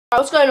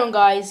What's going on,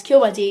 guys?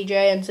 Killed-by-TJ,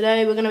 and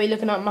today we're going to be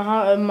looking at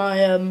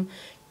my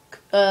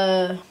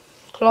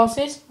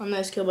classes. And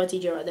there's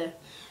Killed-by-TJ right there.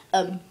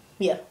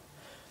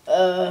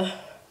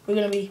 We're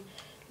going to be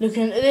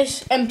looking at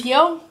this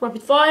MPL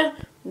rapid fire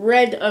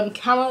red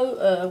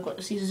camo. I've got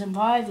the Caesar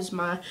M5 as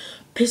my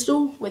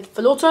pistol with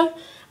full auto,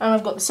 and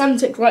I've got the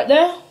 7-tick right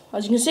there,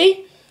 as you can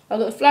see. I've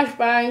got the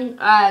flashbang,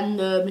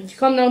 and if you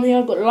come down here,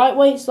 I've got the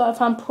lightweight,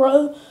 Sleight-of-Hand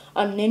Pro,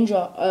 and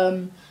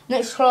Ninja.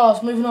 Next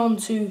class, moving on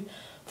to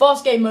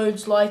fast game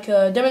modes like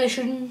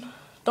domination,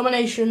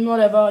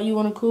 whatever you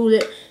want to call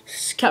it,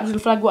 capture the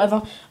flag,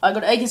 whatever. I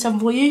got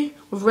AK-7 for you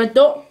with red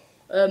dot.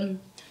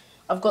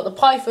 I've got the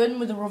Python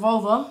with the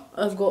revolver.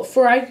 I've got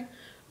frag.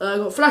 I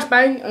got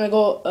flashbang, and I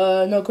got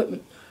no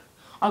equipment.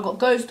 I got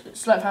ghost,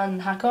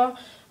 sleight-of-hand hacker.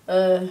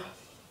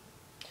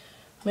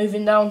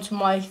 Moving down to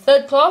my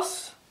third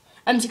class,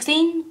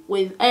 M16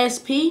 with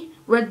ASP,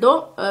 red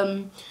dot,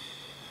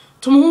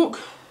 Tomahawk,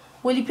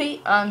 Willy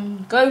P,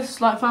 and Ghost,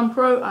 Sleight-of-Hand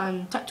Pro,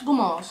 and Tactical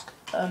Mask.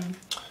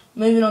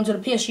 Moving on to the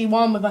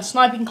PSG1 with my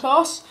sniping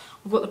class.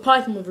 I've got the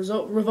Python with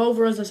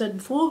revolver, as I said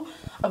before.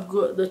 I've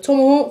got the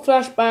Tomahawk,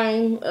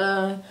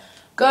 flashbang,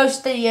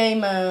 Ghost, steady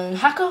aim, and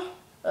hacker.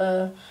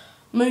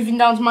 Moving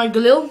down to my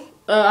Galil.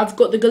 I've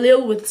got the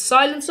Galil with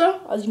silencer,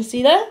 as you can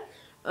see there.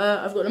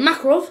 I've got the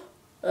Makarov.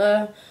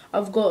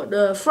 I've got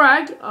the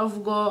frag,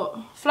 I've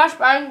got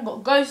flashbang, I've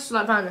got ghost,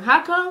 sleight-of-hand, and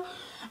hacker.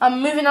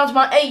 I'm moving on to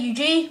my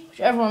AUG, which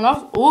everyone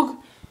loves, AUG.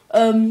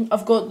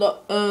 I've got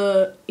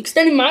the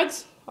extended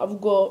mags, I've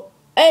got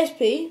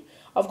ASP,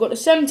 I've got the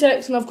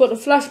 7-tick, and I've got the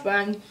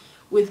flashbang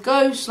with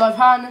ghost,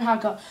 sleight-of-hand, and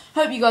hacker.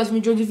 Hope you guys have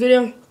enjoyed this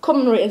video.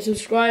 Comment, rate, and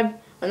subscribe,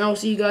 and I'll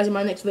see you guys in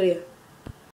my next video.